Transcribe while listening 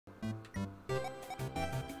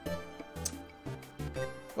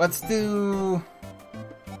Let's do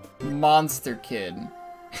Monster Kid. You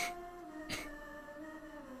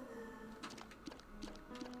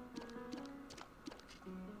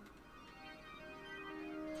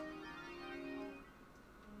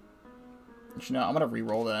know, I'm gonna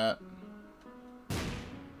re-roll that.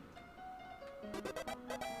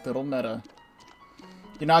 Little meta.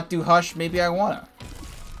 Do not do Hush, maybe I wanna.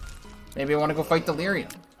 Maybe I wanna go fight Delirium.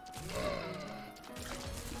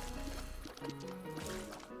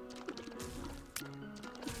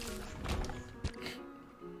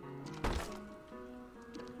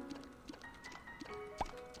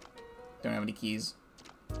 Don't have any keys.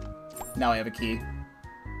 Now I have a key.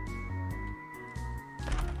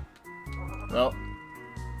 Well,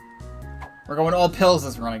 we're going all pills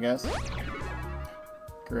this run, I guess.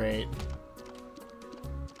 Great.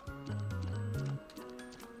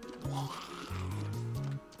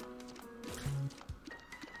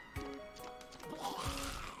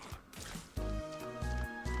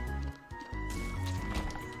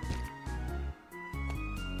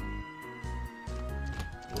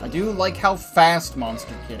 I do like how fast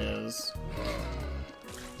Monster Kid is.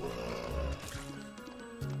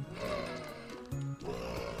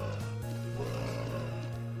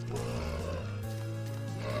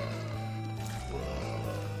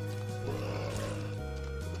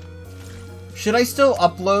 Should I still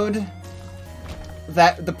upload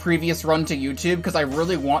the previous run to YouTube? Because I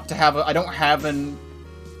really want to have I don't have an...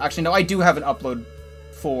 Actually, no, I do have an upload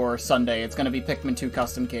for Sunday. It's going to be Pikmin 2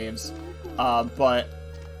 Custom Caves. But...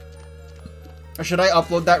 Should I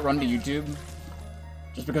upload that run to YouTube?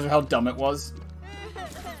 Just because of how dumb it was?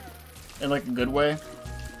 In, like, a good way?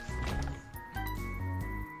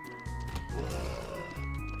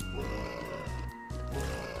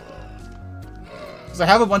 Because I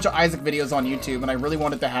have a bunch of Isaac videos on YouTube, and I really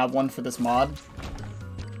wanted to have one for this mod.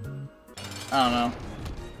 I don't know.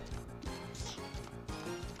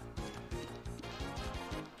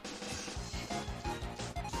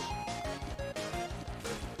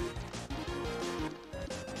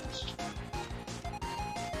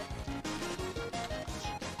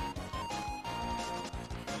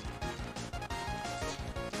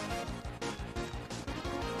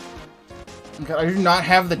 God, I do not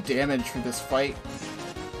have the damage for this fight.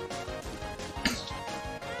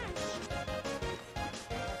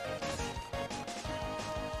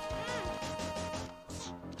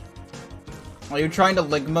 Are you trying to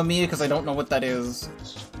Ligma me? Because I don't know what that is.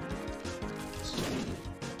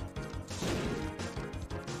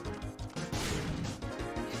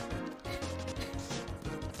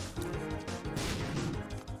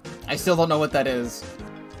 I still don't know what that is.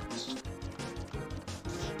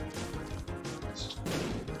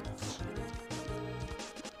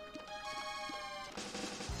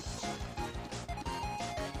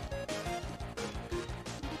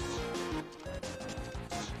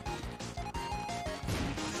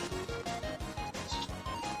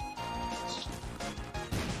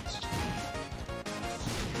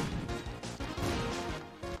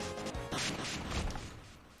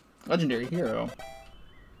 Legendary hero.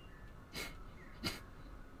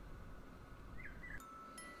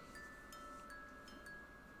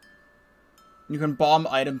 You can bomb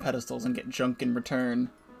item pedestals and get junk in return.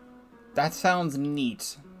 That sounds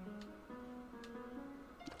neat.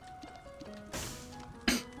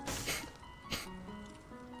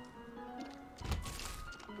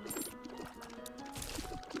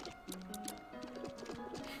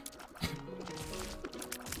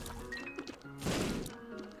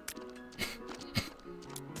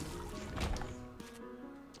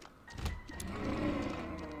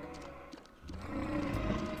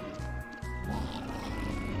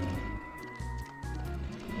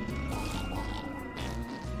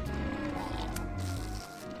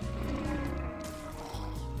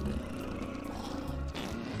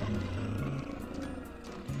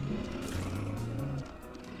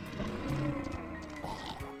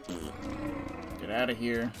 Out of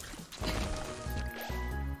here.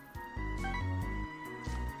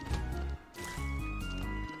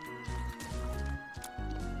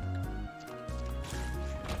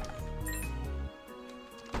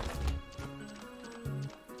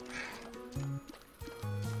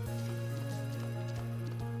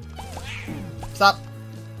 Stop.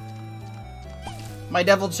 My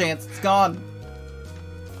devil chance, it's gone.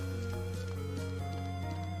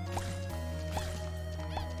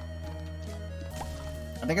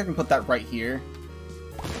 I think I can put that right here.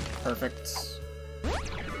 Perfect.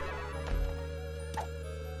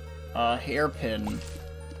 Hairpin.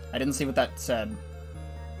 I didn't see what that said.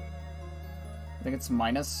 I think it's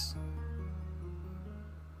minus.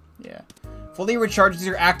 Yeah. Fully recharges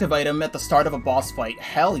your active item at the start of a boss fight.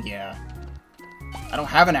 Hell yeah. I don't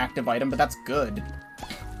have an active item, but that's good.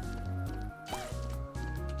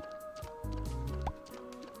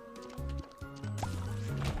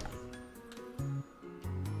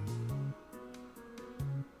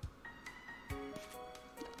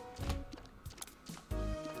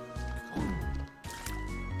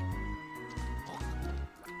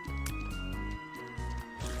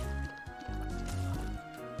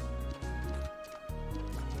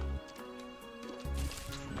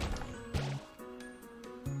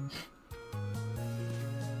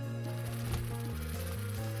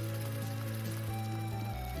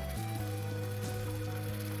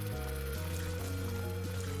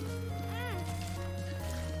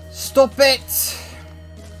 Stop it!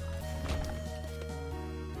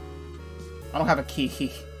 I don't have a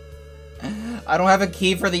key. I don't have a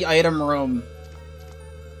key for the item room.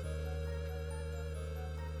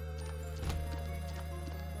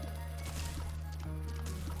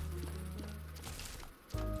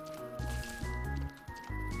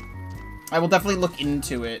 I will definitely look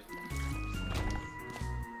into it.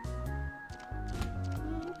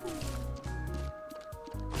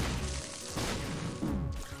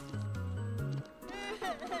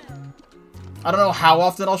 I don't know how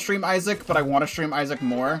often I'll stream Isaac, but I want to stream Isaac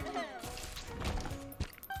more.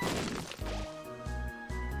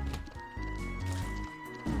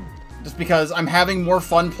 Just because I'm having more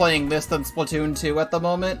fun playing this than Splatoon 2 at the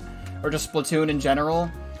moment, or just Splatoon in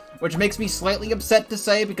general, which makes me slightly upset to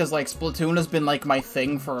say, because, like, Splatoon has been, like, my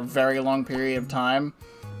thing for a very long period of time,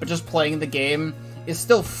 but just playing the game is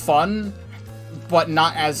still fun, but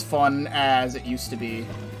not as fun as it used to be.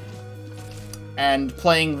 And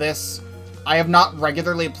playing this, I have not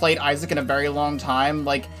regularly played Isaac in a very long time.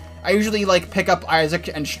 Like, I usually, like, pick up Isaac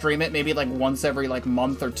and stream it maybe, like, once every, like,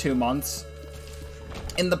 month or 2 months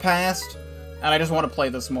in the past. And I just want to play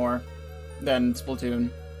this more than Splatoon.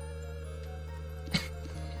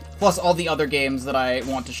 Plus all the other games that I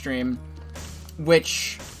want to stream.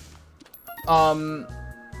 Which,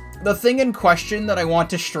 the thing in question that I want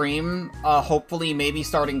to stream, hopefully maybe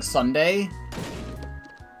starting Sunday.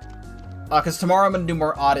 Because tomorrow I'm going to do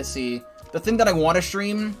more Odyssey. The thing that I want to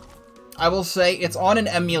stream, I will say, it's on an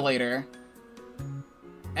emulator.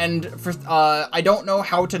 And for I don't know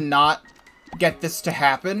how to not get this to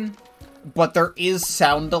happen, but there is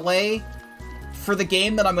sound delay. For the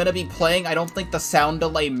game that I'm going to be playing, I don't think the sound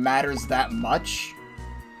delay matters that much.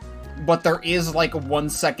 But there is, like, a 1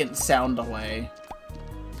 second sound delay.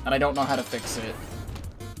 And I don't know how to fix it.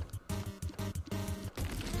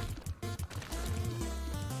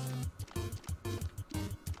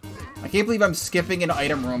 I can't believe I'm skipping an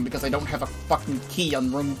item room because I don't have a fucking key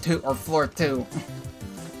on room 2 or floor 2.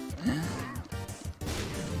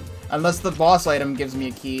 Unless the boss item gives me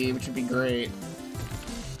a key, which would be great.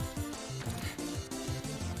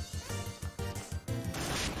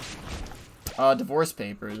 Divorce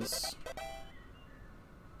papers.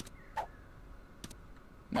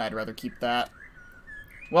 Nah, I'd rather keep that.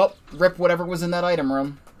 Well, rip whatever was in that item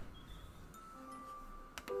room.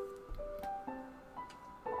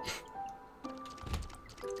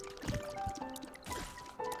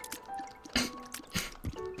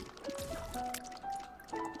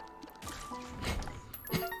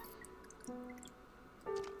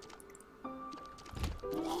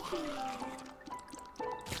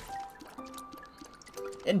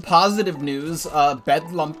 In positive news,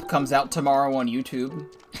 Bedlump comes out tomorrow on YouTube.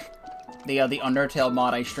 The Undertale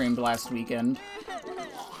mod I streamed last weekend.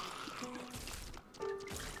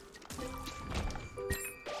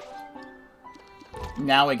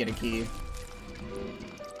 Now I get a key.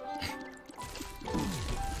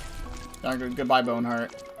 Goodbye,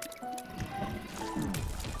 Boneheart.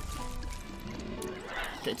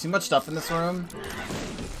 Okay, too much stuff in this room.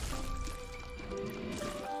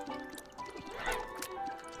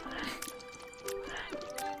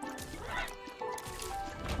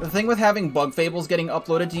 The thing with having Bug Fables getting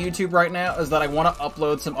uploaded to YouTube right now is that I want to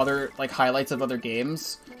upload some other, like, highlights of other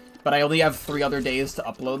games, but I only have 3 other days to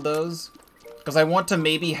upload those. Because I want to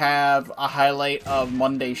maybe have a highlight of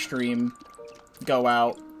Monday stream go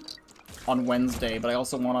out on Wednesday, but I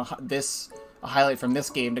also want a highlight from this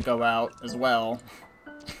game to go out as well.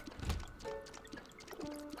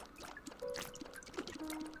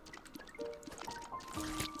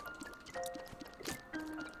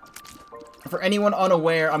 For anyone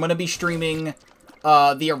unaware, I'm going to be streaming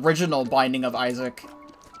the original Binding of Isaac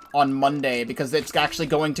on Monday, because it's actually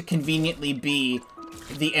going to conveniently be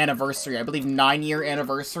the anniversary. I believe 9-year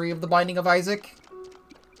anniversary of the Binding of Isaac.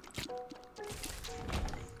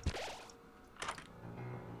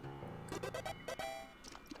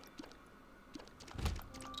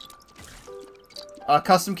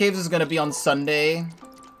 Custom Caves is gonna be on Sunday.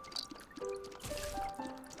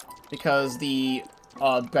 Because the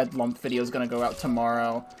Bedlump video is gonna go out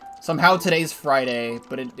tomorrow. Somehow today's Friday,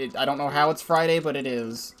 but I don't know how it's Friday, but it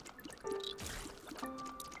is.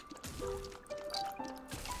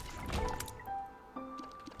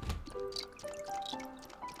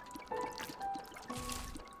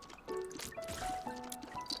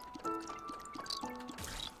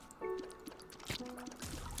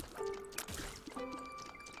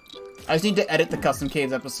 I just need to edit the Custom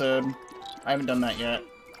Caves episode. I haven't done that yet.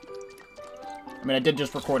 I mean, I did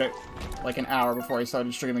just record it like an hour before I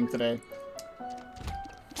started streaming today.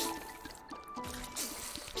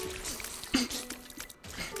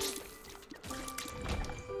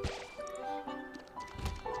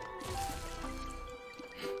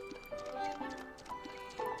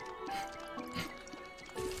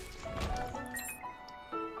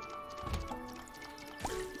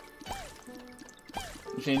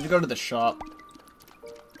 You need to go to the shop.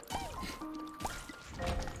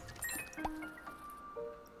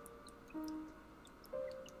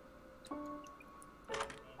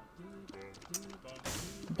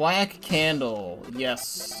 Black Candle,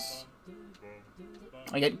 yes.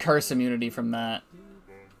 I get curse immunity from that.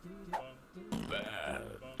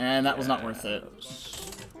 And that was not worth it.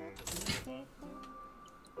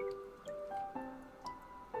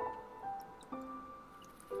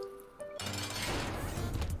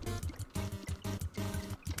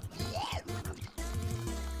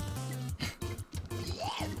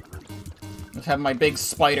 Let's have my big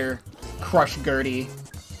spider crush Gertie.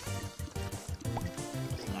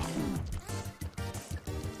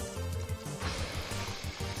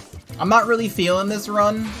 I'm not really feeling this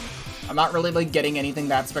run. I'm not really, like, getting anything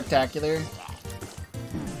that spectacular.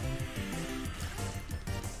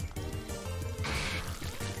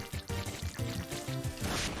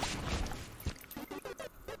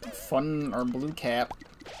 Fun or blue cap.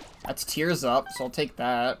 That's Tears Up, so I'll take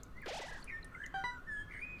that.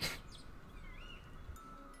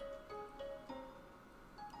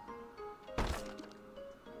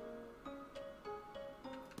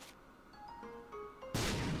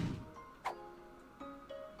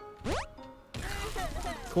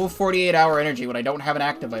 Cool 48-hour energy when I don't have an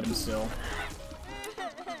active item still.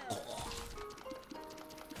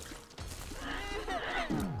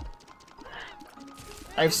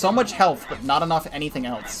 I have so much health, but not enough anything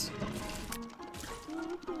else.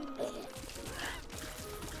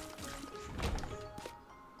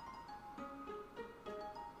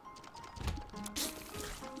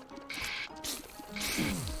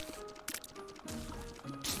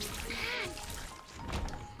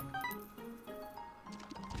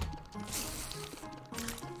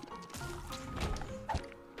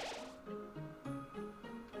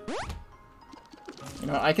 You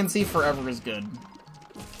know, I can see forever is good.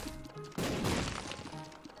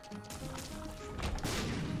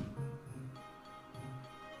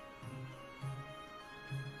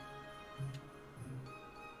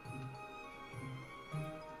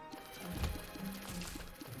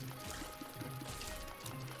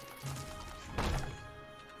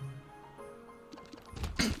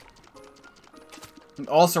 It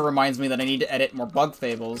also reminds me that I need to edit more Bug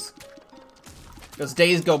Fables. Because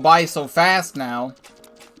days go by so fast now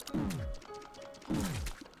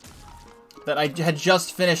that I had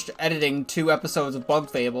just finished editing 2 episodes of Bug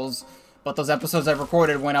Fables, but those episodes I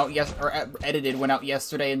recorded went out edited went out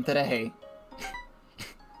yesterday and today.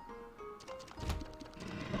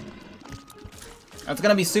 It's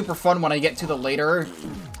gonna be super fun when I get to the later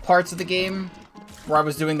parts of the game, where I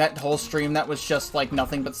was doing that whole stream that was just like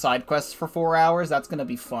nothing but side quests for 4 hours. That's gonna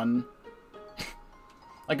be fun.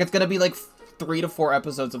 Like, it's gonna be like 3 to 4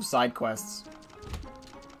 episodes of side quests.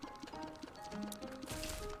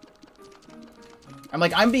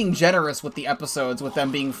 I'm being generous with the episodes, with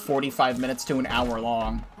them being 45 minutes to an hour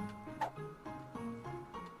long.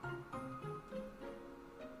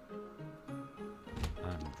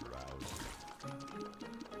 I'm drowsy.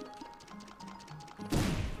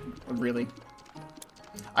 Really?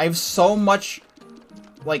 I have so much,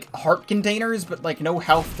 like, heart containers, but, like, no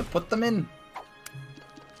health to put them in.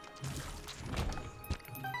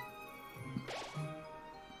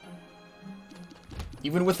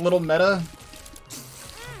 Even with little meta?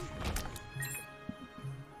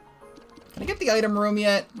 Can I get the item room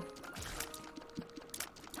yet?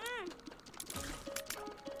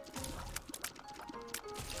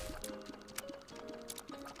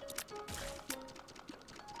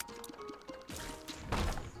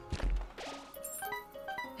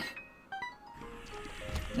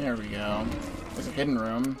 There we go. There's a hidden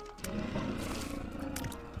room.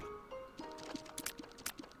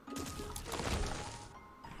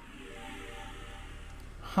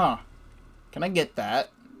 Huh. Can I get that?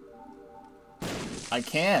 I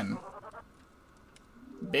can.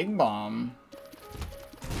 Big bomb.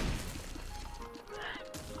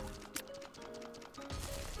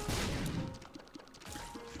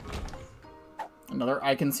 Another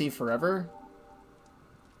I can see forever?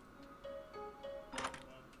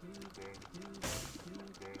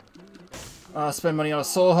 Spend money on a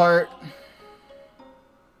soul heart.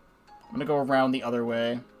 I'm gonna go around the other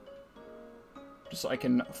way. Just so I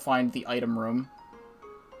can find the item room.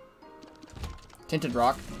 Tinted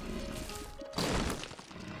rock.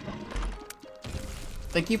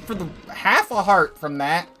 Thank you for the half a heart from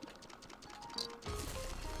that.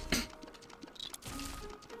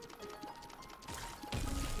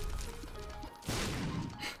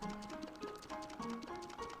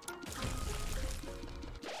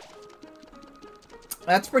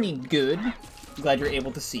 That's pretty good. I'm glad you're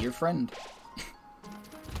able to see your friend.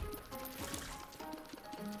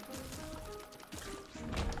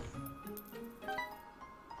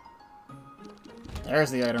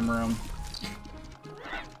 There's the item room.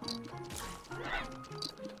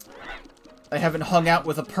 I haven't hung out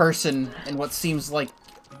with a person in what seems like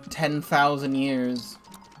 10,000 years.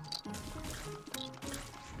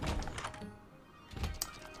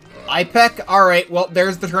 IPEC? Alright, well,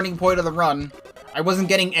 there's the turning point of the run. I wasn't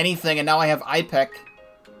getting anything, and now I have IPEC.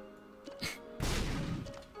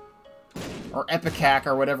 Or Epicac,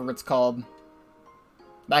 or whatever it's called.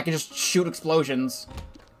 I can just shoot explosions.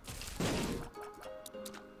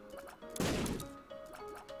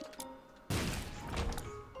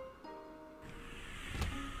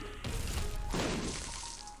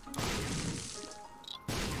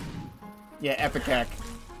 Yeah, Epicac.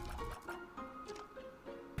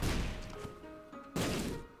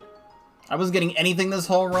 I wasn't getting anything this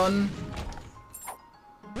whole run.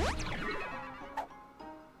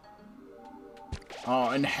 Oh,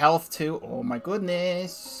 and health too. Oh my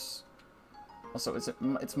goodness. Also,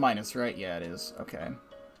 it's minus, right? Yeah, it is. Okay.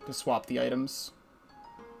 Just swap the items.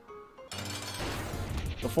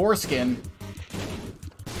 The foreskin.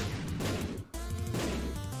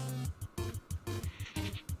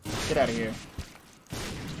 Get out of here.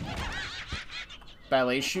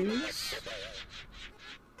 Ballet shoes.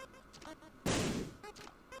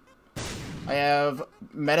 I have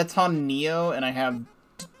Metaton Neo, and I have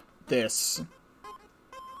this.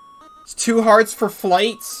 It's 2 hearts for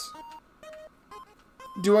flights.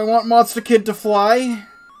 Do I want Monster Kid to fly?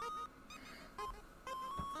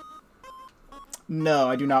 No,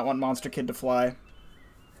 I do not want Monster Kid to fly.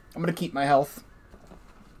 I'm gonna keep my health.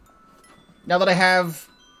 Now that I have...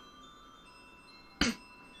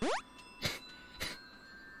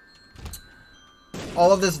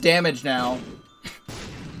 all of this damage now.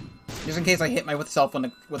 Just in case I hit myself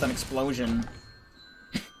with an explosion.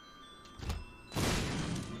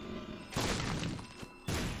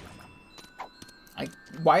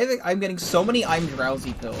 Why are I'm getting so many I'm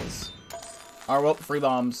drowsy pills? Oh, well, free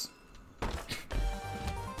bombs. I'm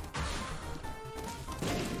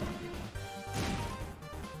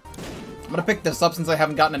gonna pick this up since I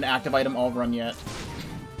haven't gotten an active item all run yet.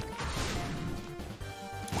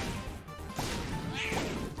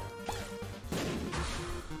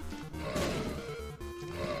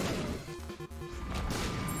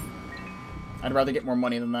 I'd rather get more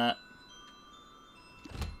money than that.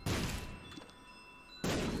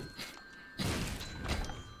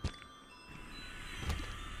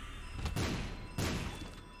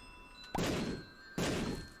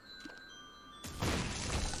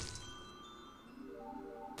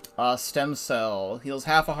 Stem cell. Heals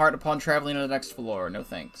half a heart upon traveling to the next floor. No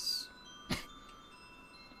thanks.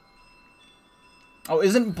 Oh,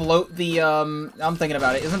 isn't Bloat the, I'm thinking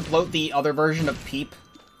about it. Isn't Bloat the other version of Peep?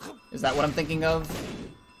 Is that what I'm thinking of?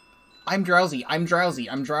 I'm drowsy. I'm drowsy.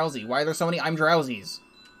 I'm drowsy. Why are there so many I'm drowsies?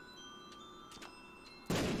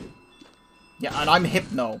 Yeah, and I'm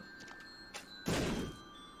Hypno.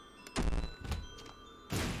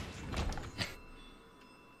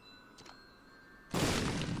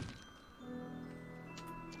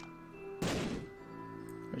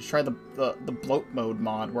 Let's try the bloat mode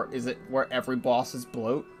mod. Where is it? Where every boss is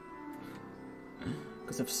bloat?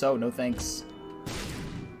 Because if so, no thanks.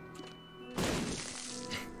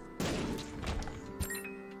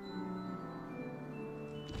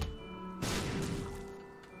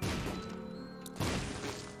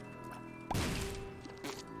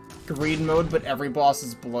 Greed mode, but every boss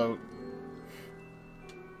is bloat.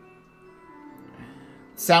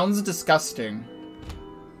 Sounds disgusting.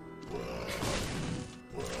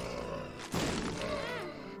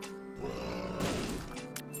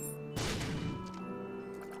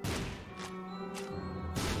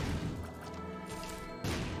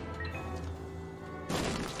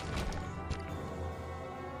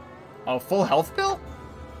 Oh, full health pill?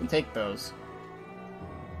 We take those.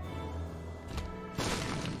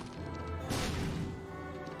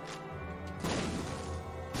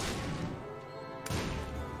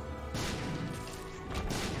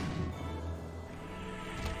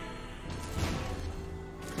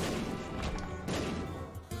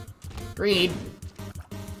 Greed.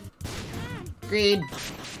 Greed.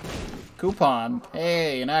 Coupon.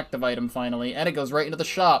 Hey, an active item finally. And it goes right into the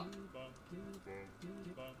shop.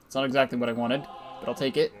 It's not exactly what I wanted, but I'll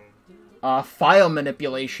take it. File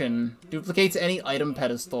manipulation. Duplicates any item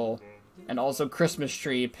pedestal. And also Christmas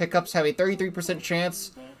tree. Pickups have a 33%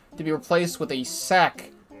 chance to be replaced with a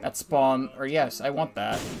sack at spawn. Or yes, I want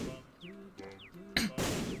that.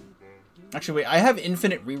 Actually, wait, I have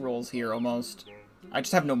infinite rerolls here almost. I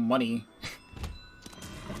just have no money.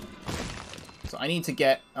 So I need to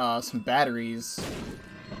get some batteries.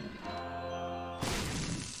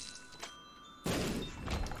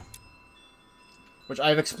 Which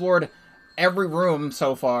I've explored every room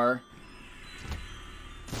so far.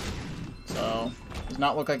 So, does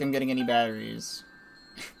not look like I'm getting any batteries.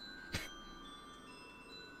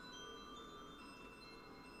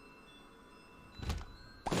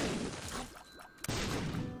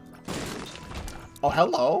 Oh,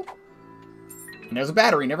 hello? And there's a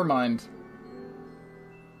battery, never mind.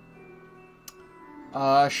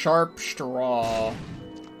 Sharp straw.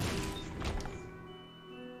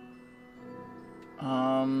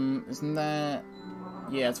 Isn't that...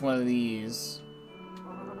 Yeah, it's one of these.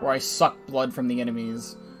 Where I suck blood from the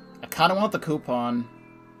enemies. I kinda want the coupon.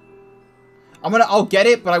 I'll get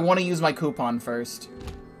it, but I want to use my coupon first.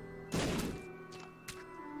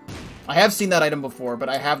 I have seen that item before, but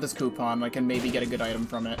I have this coupon. I can maybe get a good item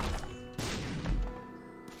from it.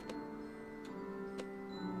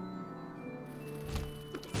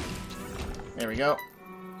 There we go.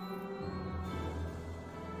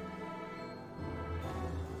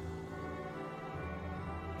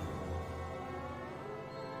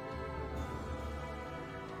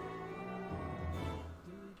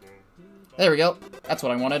 There we go. That's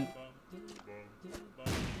what I wanted.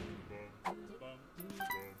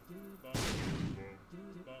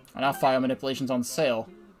 And now file manipulation's on sale.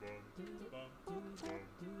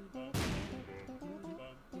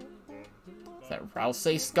 Is that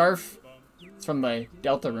Rousey scarf? It's from the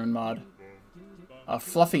Deltarune mod.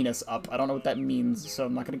 Fluffiness up. I don't know what that means, so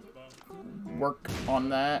I'm not gonna work on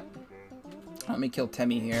that. Let me kill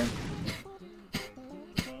Temmie here.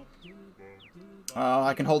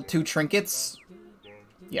 I can hold 2 trinkets.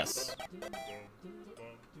 Yes.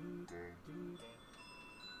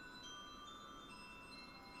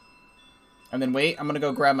 And then wait, I'm gonna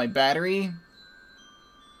go grab my battery.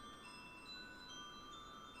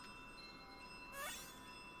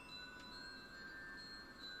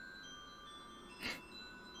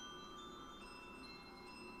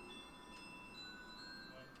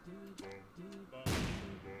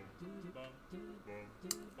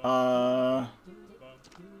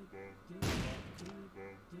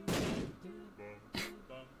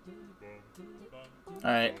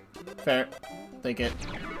 Alright. Fair. Take it.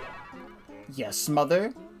 Yes,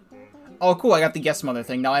 mother. Oh, cool, I got the yes, mother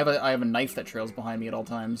thing. Now I have a knife that trails behind me at all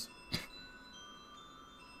times.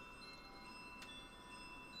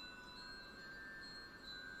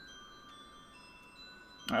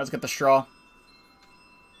 Alright, let's get the straw.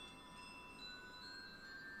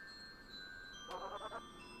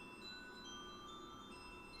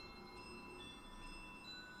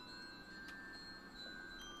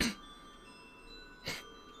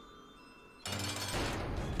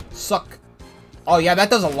 Suck. Oh yeah, that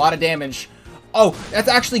does a lot of damage. Oh, that's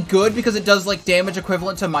actually good because it does like damage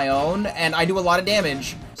equivalent to my own, and I do a lot of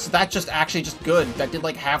damage. So that's just good. That did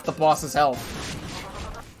like half the boss's health.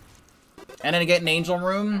 And then I get an angel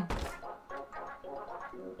room.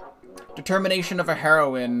 Determination of a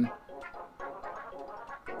heroine.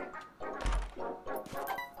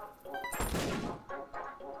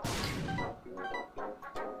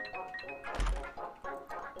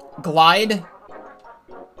 Glide.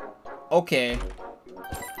 Okay.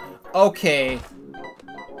 Okay.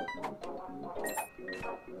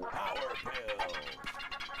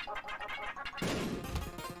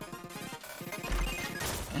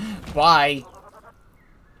 Bye.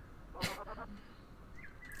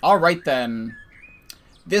 Alright then.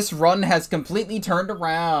 This run has completely turned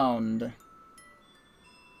around.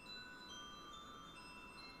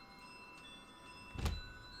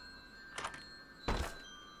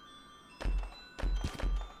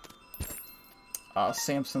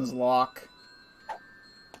 Samson's lock.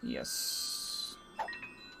 Yes.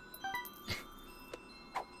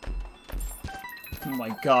 Oh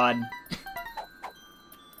my god.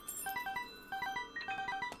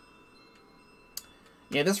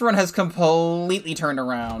 Yeah, this run has completely turned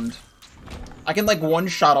around. I can, like,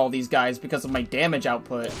 one-shot all these guys because of my damage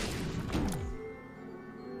output.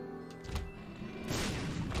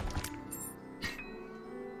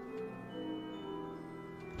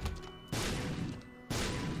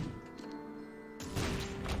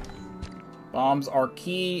 Bombs are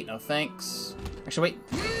key. No thanks. Actually,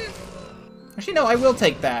 wait. Actually, no, I will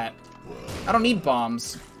take that. I don't need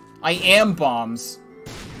bombs. I am bombs.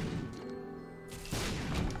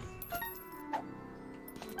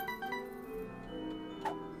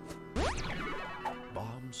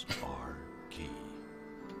 Bombs are key.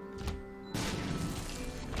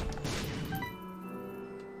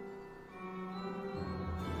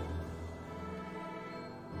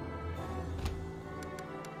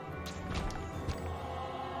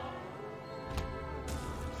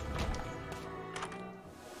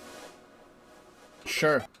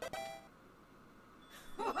 Sure.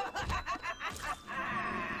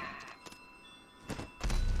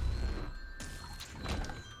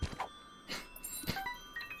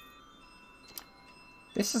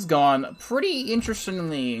 This has gone pretty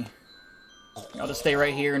interestingly. I'll just stay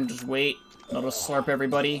right here and just wait. I'll just slurp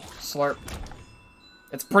everybody. Slurp.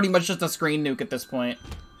 It's pretty much just a screen nuke at this point.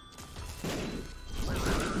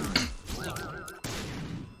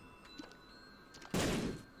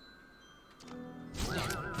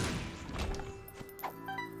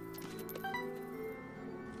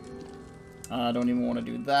 I don't even want to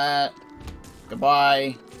do that.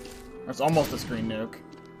 Goodbye. That's almost a screen nuke.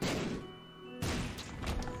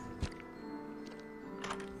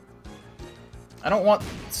 I don't want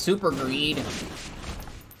super greed.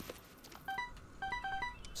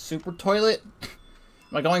 Super toilet?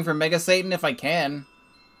 Am I going for Mega Satan if I can?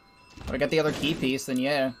 If I get the other key piece, then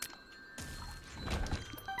yeah.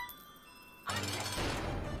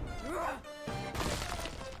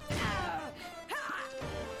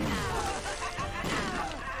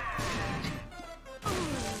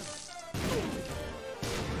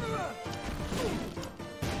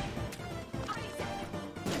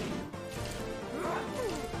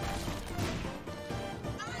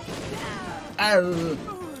 Ow.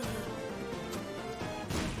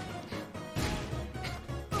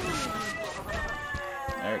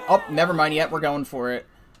 There. Oh, never mind yet. We're going for it.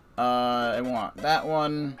 I want that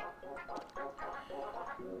one.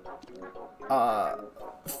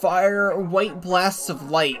 Fire white blasts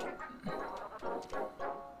of light.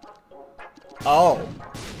 Oh.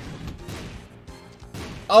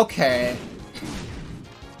 Okay.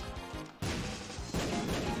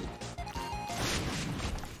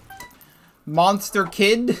 Monster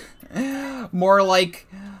Kid? More like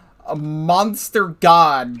a monster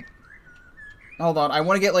god. Hold on, I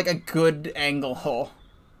want to get like a good angle.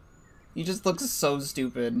 He just looks so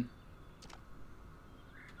stupid.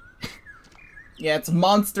 Yeah, it's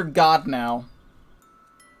Monster God now.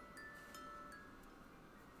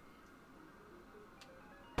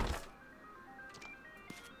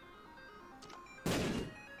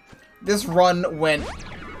 This run went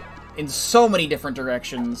in so many different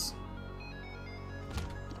directions.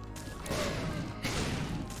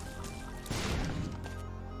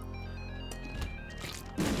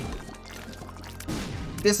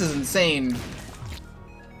 This is insane.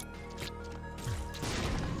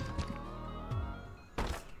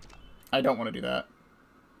 I don't want to do that.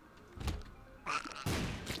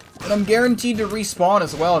 And I'm guaranteed to respawn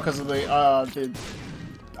as well because of the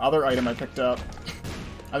other item I picked up.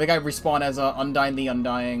 I think I respawn as Undyne the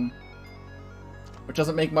Undying. Which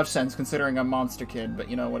doesn't make much sense considering I'm Monster Kid,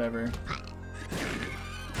 but you know, whatever.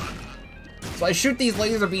 So I shoot these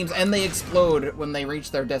laser beams and they explode when they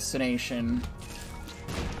reach their destination.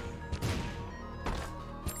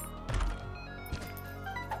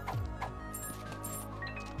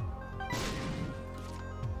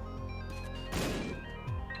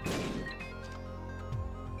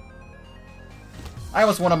 I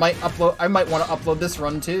almost want to I might want to upload this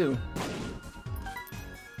run too.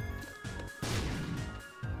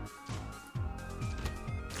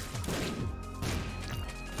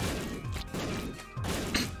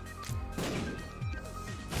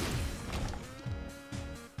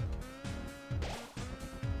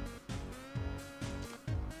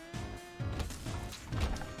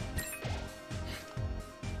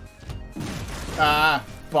 Ah,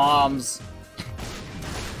 bombs.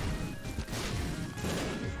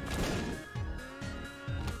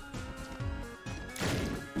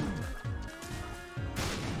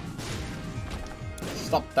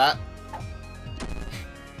 Stop that.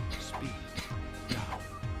 Speed down.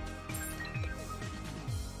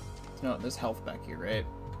 No, there's health back here, right?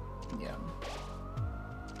 Yeah.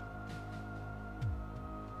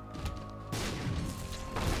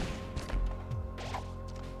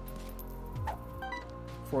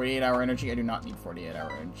 48-hour energy. I do not need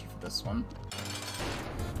 48-hour energy for this one.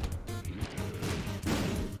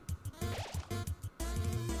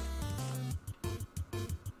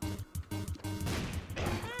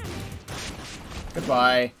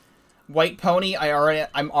 Goodbye. White pony,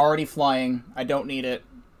 I'm already flying. I don't need it.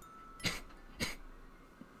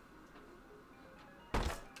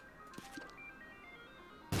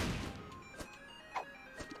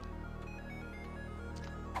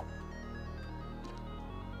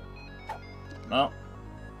 No.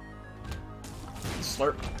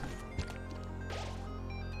 Slurp.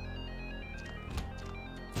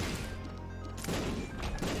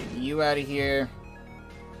 Get you out of here.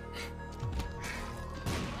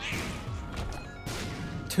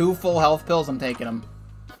 2 full health pills, I'm taking them.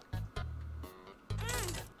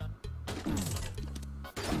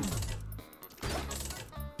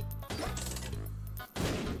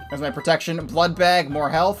 There's my protection. Blood bag, more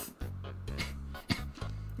health.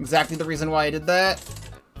 Exactly the reason why I did that.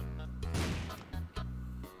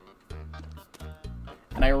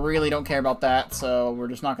 And I really don't care about that, so we're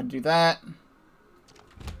just not going to do that.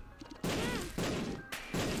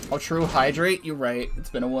 Oh, true. Hydrate. You're right. It's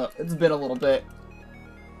been a little bit.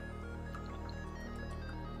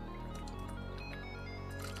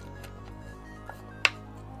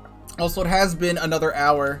 Also, it has been another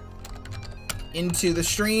hour into the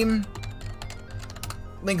stream.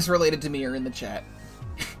 Links related to me are in the chat.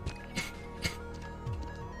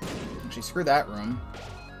 Actually, screw that room.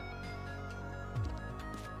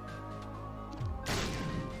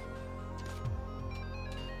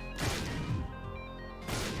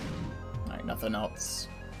 Alright, nothing else.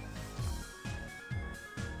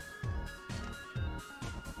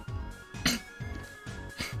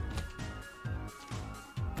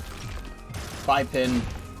 Bye, pin.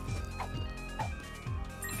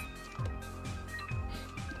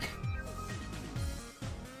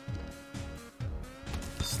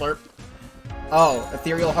 Slurp. Oh,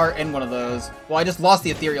 ethereal heart and one of those. Well, I just lost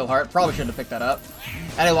the ethereal heart. Probably shouldn't have picked that up.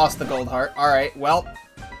 And I lost the gold heart. Alright, well.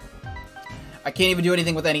 I can't even do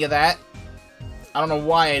anything with any of that. I don't know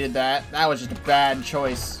why I did that. That was just a bad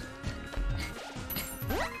choice.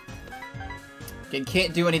 Okay,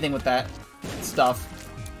 can't do anything with that stuff.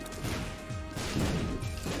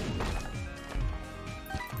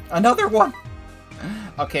 Another one!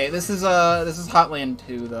 Okay, this is Hotland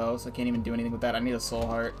 2 though, so I can't even do anything with that. I need a soul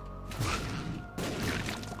heart.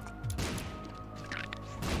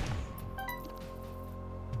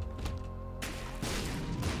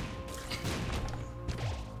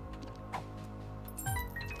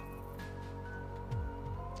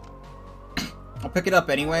 I'll pick it up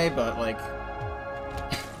anyway, but like...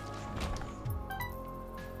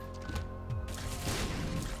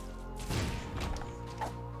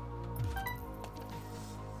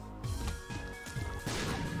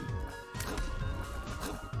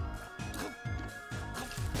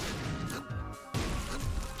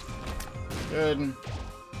 Good.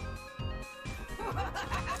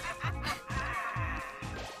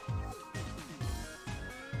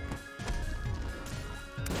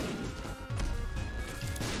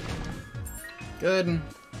 Good.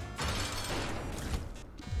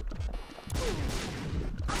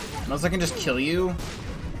 Unless I can just kill you.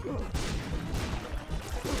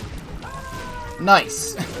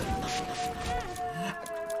 Nice.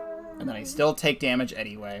 And then I still take damage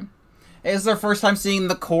anyway. Hey, this is our first time seeing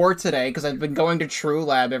the core today, because I've been going to True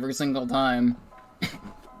Lab every single time.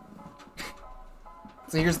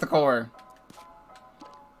 So here's the core.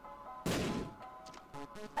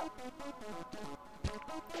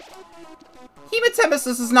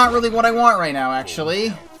 Hematemesis is not really what I want right now,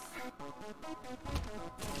 actually.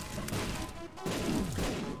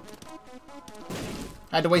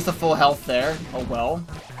 I had to waste a full health there. Oh well.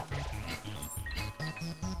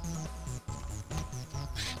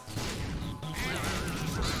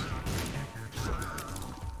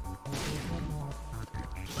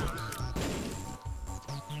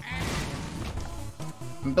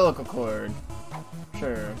 Umbilical cord.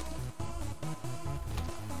 Sure.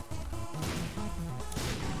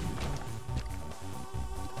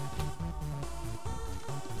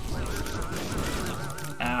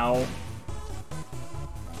 Ow.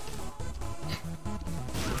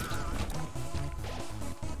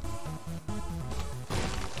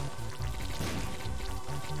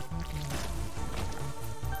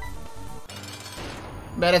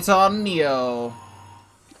 Mettaton Neo.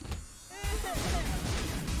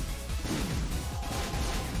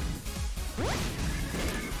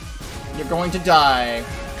 You're going to die.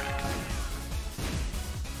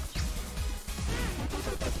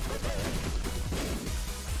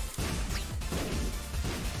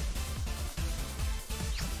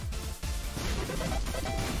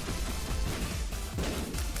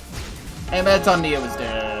 And Metandia was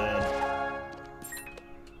dead.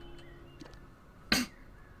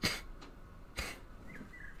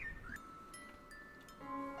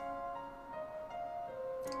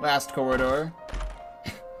 Last corridor.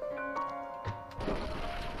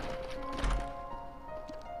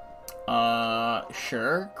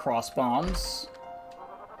 Sure. Cross bombs.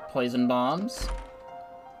 Poison bombs.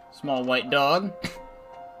 Small white dog.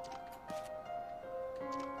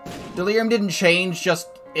 Delirium didn't change, just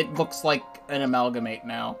it looks like an amalgamate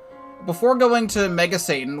now. Before going to Mega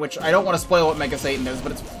Satan, which I don't want to spoil what Mega Satan is,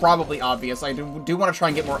 but it's probably obvious, I do want to try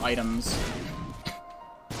and get more items.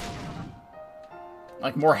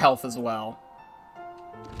 Like, more health as well.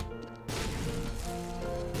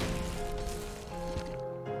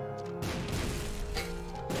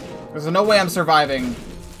 There's no way I'm surviving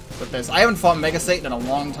with this. I haven't fought Mega Satan in a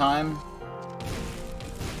long time.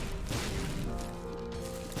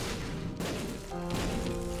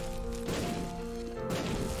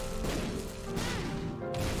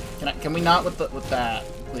 Can we not with that,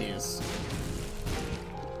 please?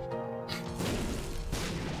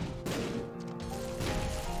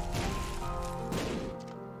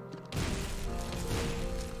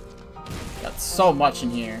 Got so much in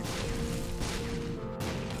here.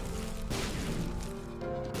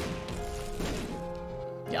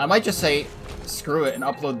 Yeah, I might just say screw it and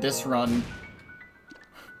upload this run.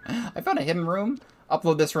 I found a hidden room.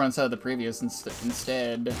 Upload this run instead of the previous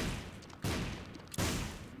instead.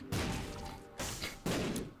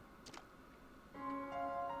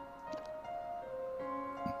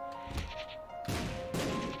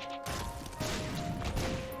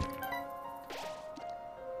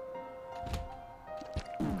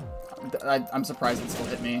 I'm surprised it still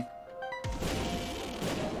hit me.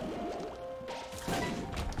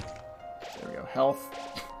 There we go. Health.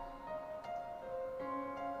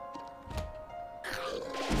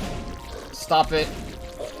 Stop it.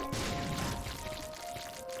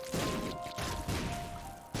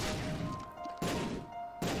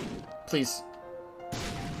 Please.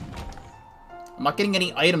 I'm not getting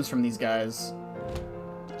any items from these guys.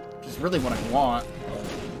 Which is really what I want.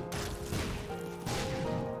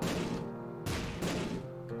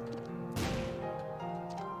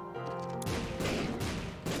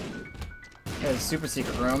 There's a super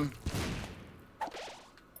secret room.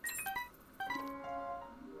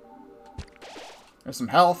 There's some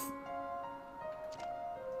health.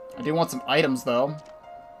 I do want some items, though.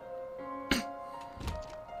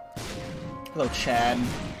 Hello, Chad.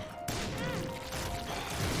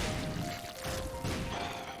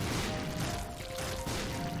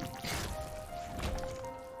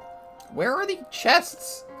 Where are the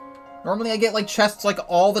chests? Normally I get, like, chests, like,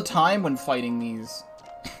 all the time when fighting these.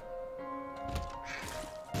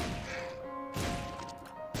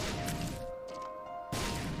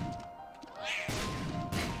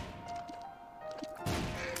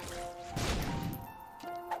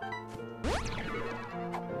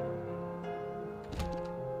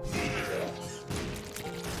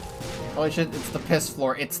 Holy shit, it's the piss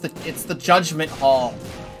floor. It's the Judgment Hall.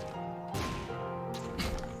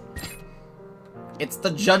 It's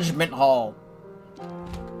the Judgment Hall.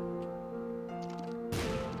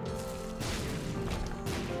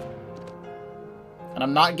 And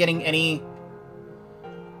I'm not getting any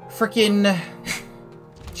freaking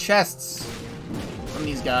chests from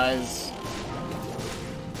these guys.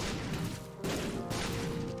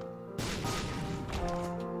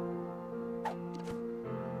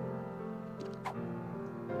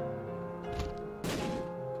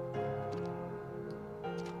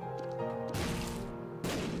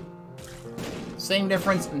 Same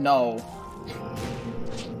difference? No.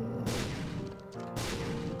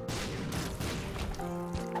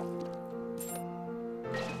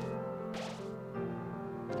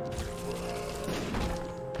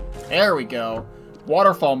 There we go.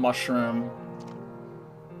 Waterfall mushroom.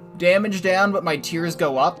 Damage down, but my tears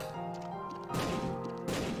go up.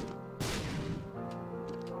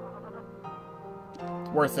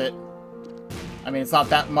 Worth it. I mean, it's not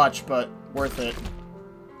that much, but worth it.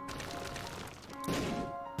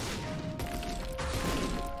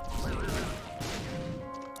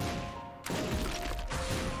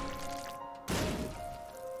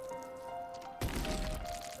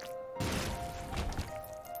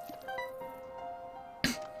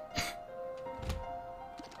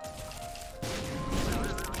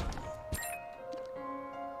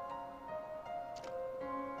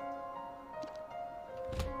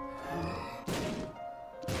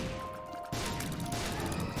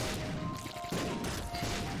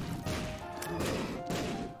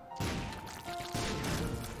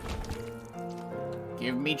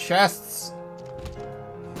 Give me chests.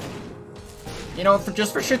 You know,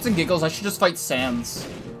 just for shits and giggles, I should just fight Sans.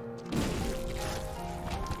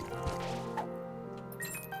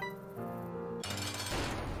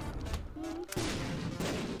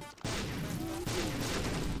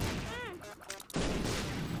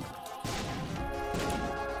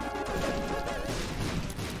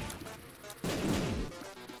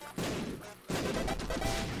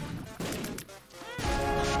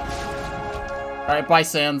 Alright, bye,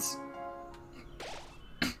 Sans.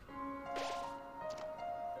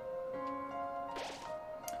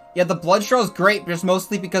 Yeah, the blood straw is great, just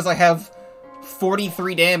mostly because I have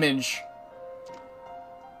 43 damage.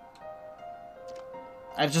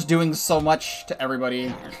 I'm just doing so much to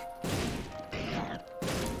everybody.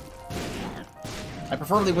 I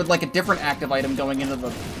preferably would like a different active item going into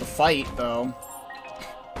the fight, though.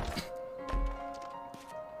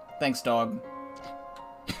 Thanks, dog.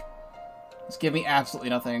 Just give me absolutely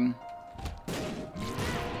nothing.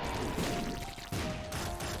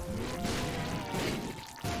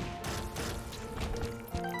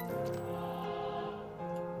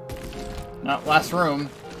 No, last room.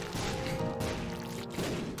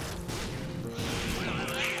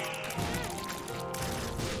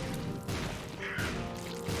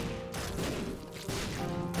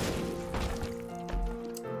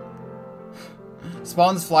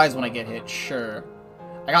 Spawns flies when I get hit, sure.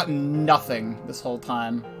 I got nothing this whole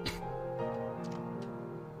time.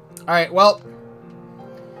 Alright, well.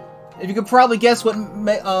 If you could probably guess what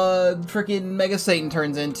frickin' Mega Satan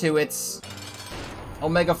turns into, it's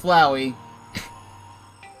Omega Flowey.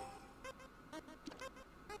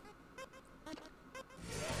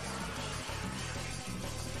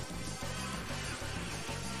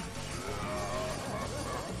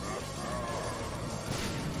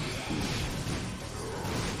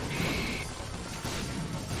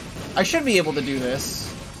 I should be able to do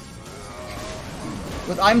this.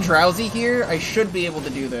 With I'm Drowsy here, I should be able to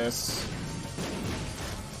do this.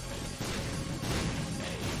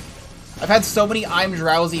 I've had so many I'm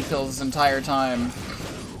Drowsy pills this entire time.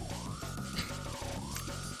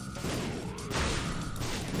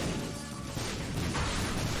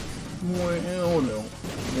 Well, no.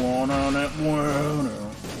 One on it, well, no.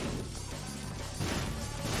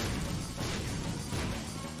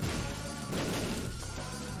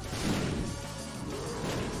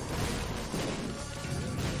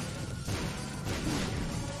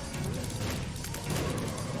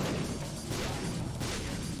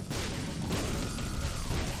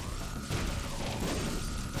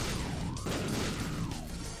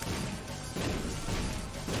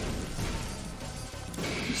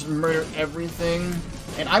 Murder everything.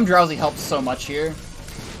 And I'm Drowsy helps so much here.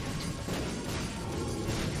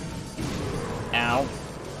 Ow.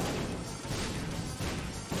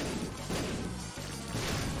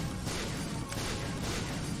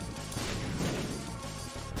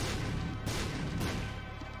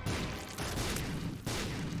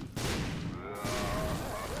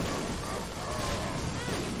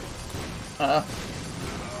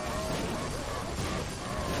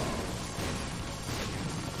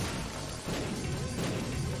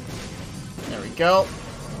 There we go.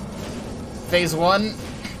 Phase 1.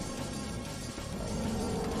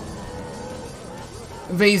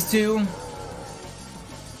 Phase 2.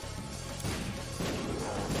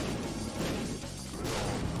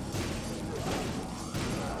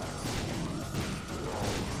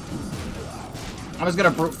 I'm just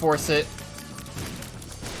gonna brute force it.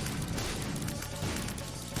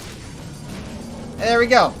 There we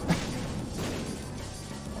go.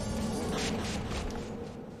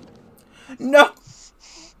 No!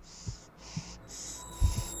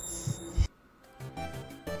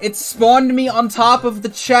 It spawned me on top of the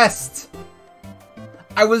chest.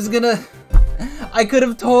 I was gonna... I could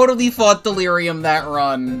have totally fought Delirium that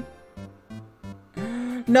run.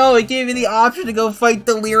 No, it gave me the option to go fight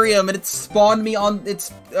Delirium, and it spawned me on...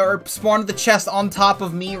 or spawned the chest on top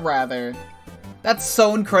of me, rather. That's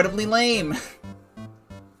so incredibly lame.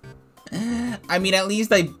 I mean, at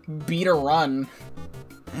least I beat a run.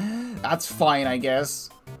 That's fine, I guess.